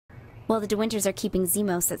while the De Winters are keeping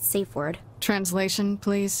Zemos at safe word. Translation,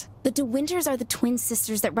 please. The De Winters are the twin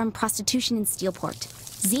sisters that run prostitution in Steelport.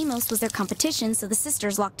 Zemos was their competition, so the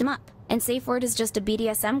sisters locked him up. And Safe Word is just a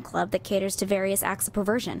BDSM club that caters to various acts of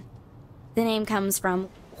perversion. The name comes from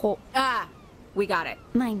we got it.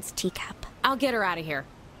 Mine's Teacup. I'll get her out of here.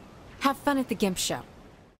 Have fun at the Gimp show.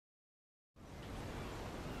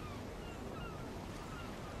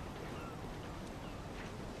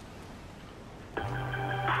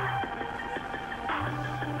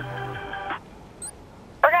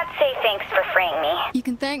 Forgot to say thanks for freeing me. You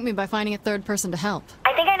can thank me by finding a third person to help.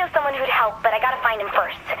 I think I know someone who'd help, but I gotta find him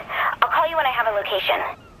first. I'll call you when I have a location.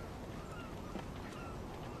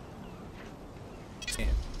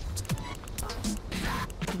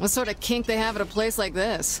 What sort of kink they have at a place like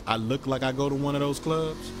this? I look like I go to one of those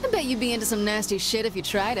clubs? I bet you'd be into some nasty shit if you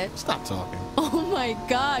tried it. Stop talking. Oh my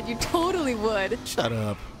god, you totally would. Shut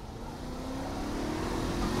up.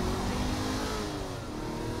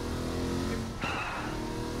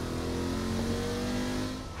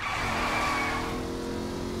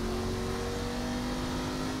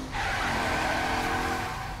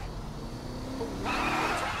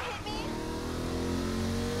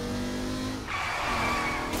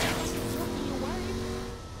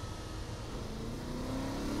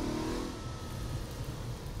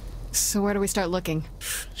 So where do we start looking?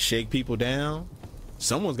 Shake people down.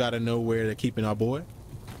 Someone's got to know where they're keeping our boy.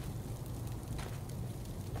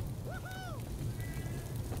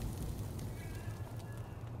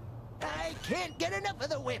 I can't get enough of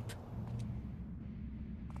the whip.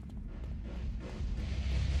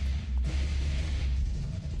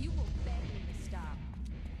 You will beg me to stop.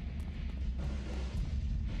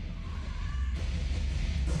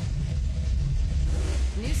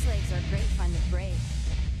 New slaves are great fun to break.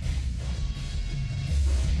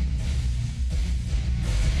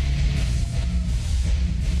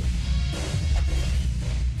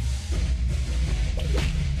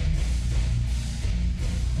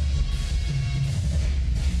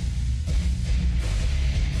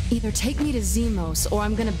 Either take me to Zemos, or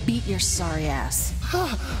I'm gonna beat your sorry ass.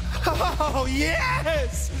 Oh,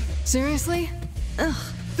 yes! Seriously? Ugh.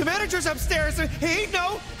 The manager's upstairs. He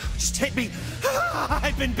no. Just take me.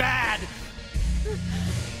 I've been bad.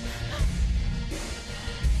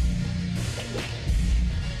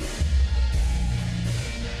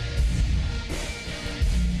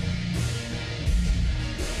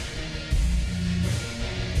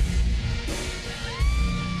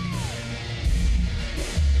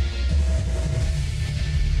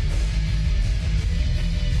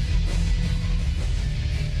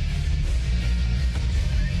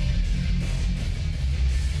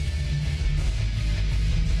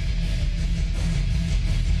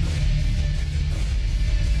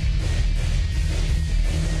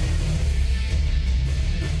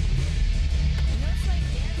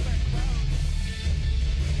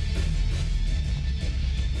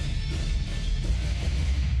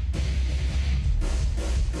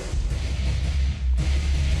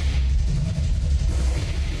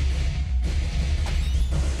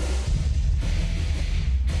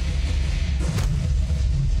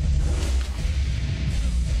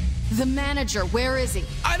 The manager, where is he?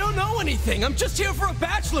 I don't know anything. I'm just here for a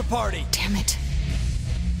bachelor party. Damn it.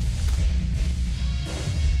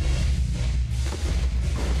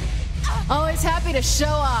 Always happy to show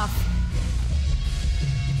off.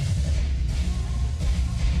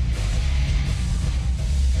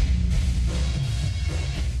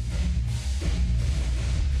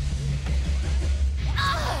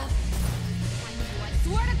 I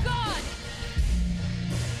swear to God!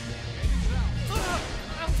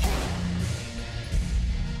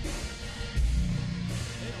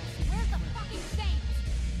 Where's the fucking saint?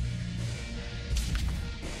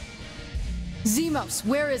 Zemos,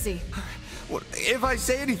 where is he? What, if I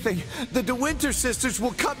say anything, the De Winter sisters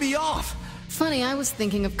will cut me off. Funny, I was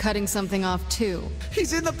thinking of cutting something off too.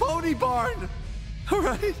 He's in the pony barn. All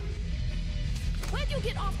right. Where'd you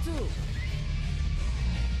get off to?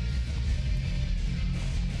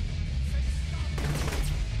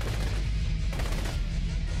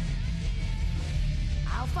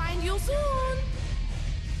 I'll find you soon.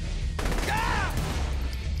 Ah!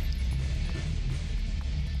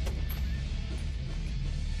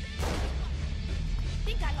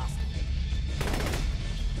 Think I lost it.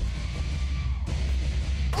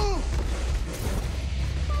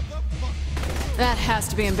 That has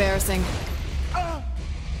to be embarrassing.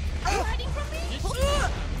 Hiding from me?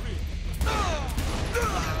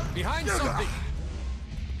 Behind something.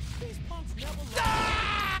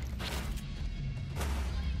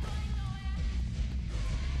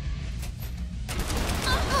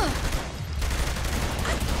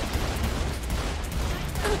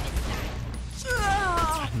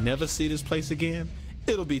 never see this place again,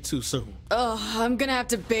 it'll be too soon. Ugh, I'm gonna have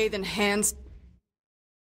to bathe in hands.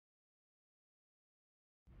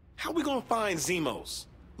 How we gonna find Zemos?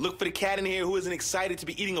 Look for the cat in here who isn't excited to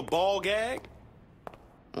be eating a ball gag?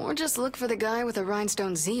 Or just look for the guy with a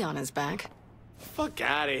rhinestone Z on his back. Fuck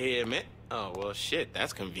out of here, man. Oh, well, shit,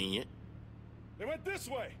 that's convenient. They went this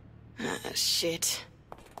way. Shit.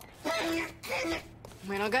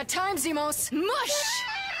 We don't got time, Zemos. Mush!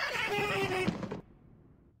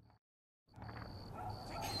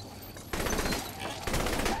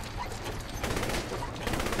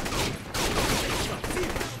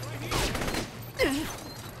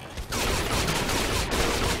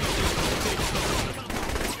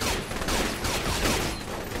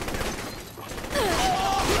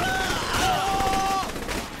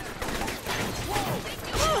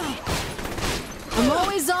 I'm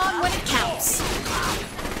always on when it counts.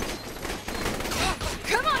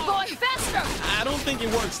 Come on, boy, faster! I don't think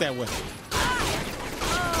it works that way.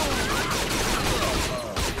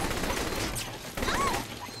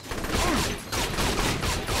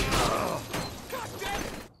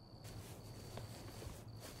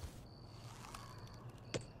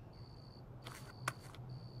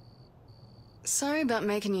 Sorry about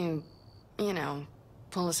making you,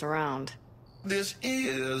 pull us around. This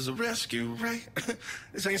is a rescue, right?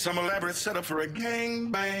 This ain't some elaborate setup for a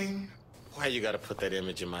gangbang. Why you gotta put that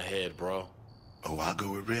image in my head, bro? Oh, I'll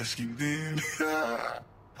go with rescue then.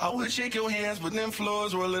 I would shake your hands, but them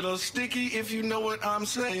floors were a little sticky, if you know what I'm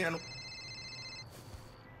saying.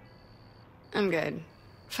 I'm good.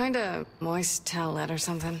 Find a moist towelette or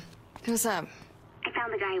something. Who's up? I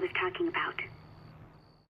found the guy I was talking about.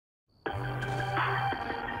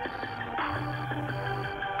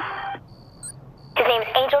 His name's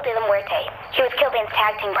Angel de la Muerte. He was Killbane's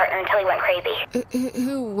tag team partner until he went crazy.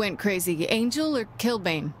 Who went crazy? Angel or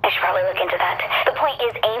Killbane? I should probably look into that. The point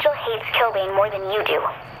is, Angel hates Killbane more than you do.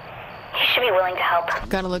 You should be willing to help.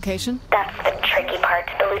 Got a location? That's the tricky part.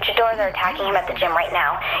 The luchadors are attacking him at the gym right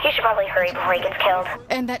now. You should probably hurry before he gets killed.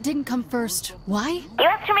 And that didn't come first. Why? You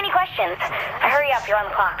asked too many questions. Hurry up, you're on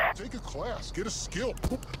the clock. Take a class, get a skill.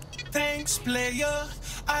 Thanks, player.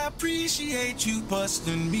 I appreciate you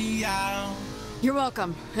busting me out. You're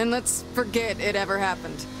welcome. And let's forget it ever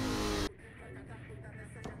happened.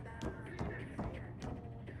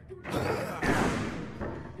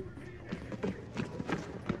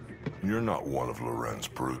 You're not one of Loren's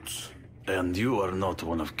brutes. And you are not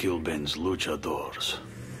one of Killbane's luchadors.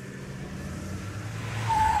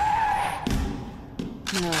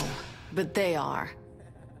 No, but they are.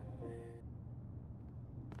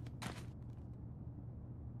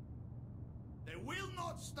 They will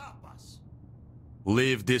not stop us.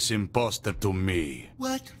 Leave this imposter to me.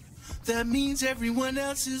 What? That means everyone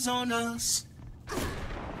else is on us.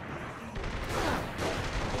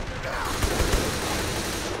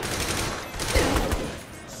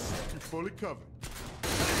 Fully covered.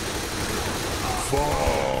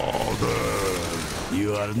 Father!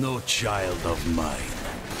 You are no child of mine.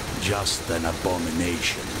 Just an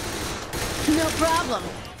abomination. No problem.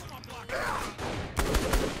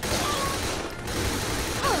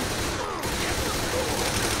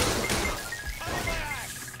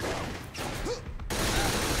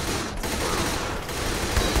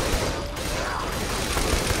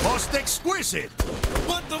 Most exquisite!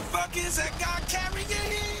 What the fuck is that guy carrying?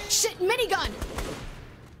 Shit, minigun!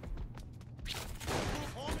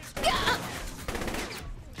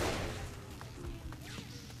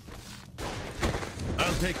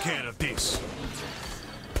 I'll take care of this.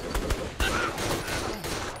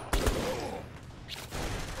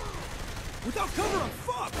 Without cover, I'm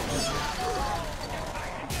fucked.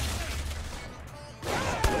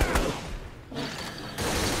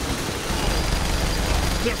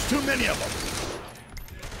 There's too many of them.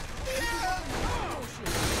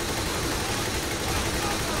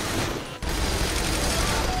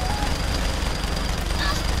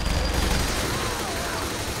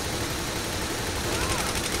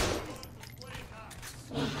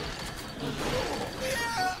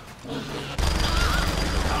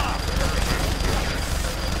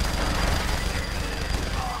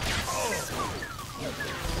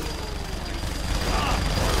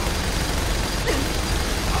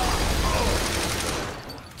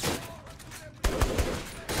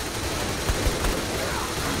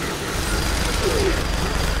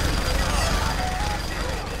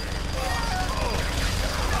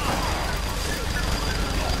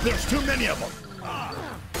 There's too many of them.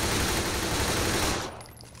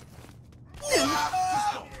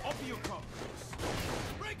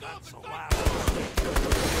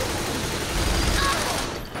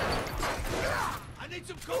 I need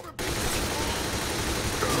some cover.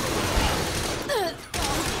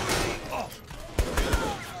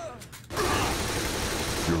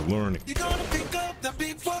 learning. You gonna pick up that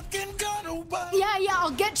big fucking gun or what? Yeah,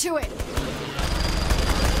 I'll get to it.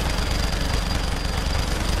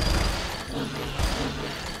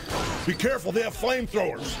 Be careful, they have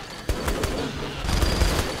flamethrowers.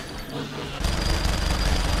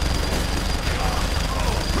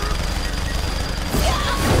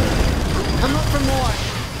 I'm up for more.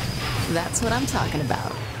 That's what I'm talking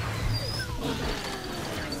about.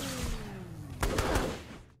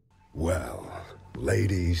 Well,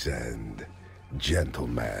 ladies and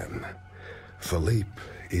gentlemen, Philippe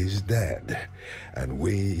is dead, and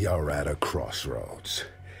we are at a crossroads.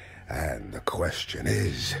 And the question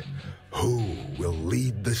is, who will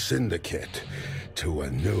lead the Syndicate to a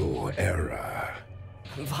new era?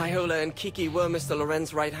 Viola and Kiki were Mr.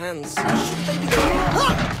 Loren's right hands.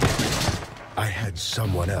 I had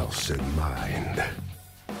someone else in mind.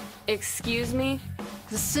 Excuse me?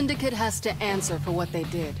 The Syndicate has to answer for what they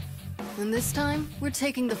did. And this time, we're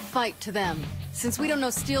taking the fight to them. Since we don't know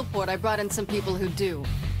Steelport, I brought in some people who do.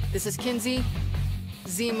 This is Kinsey,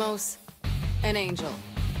 Zemos, and Angel.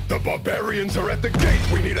 The barbarians are at the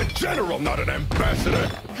gate. We need a general, not an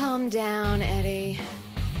ambassador. Calm down, Eddie.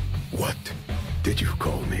 What did you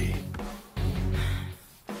call me?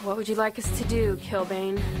 What would you like us to do,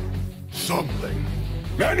 Killbane? Something.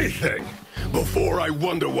 Anything. Before I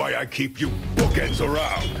wonder why I keep you bookends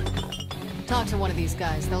around. Talk to one of these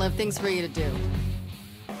guys. They'll have things for you to do.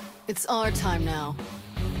 It's our time now.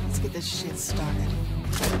 Let's get this shit started.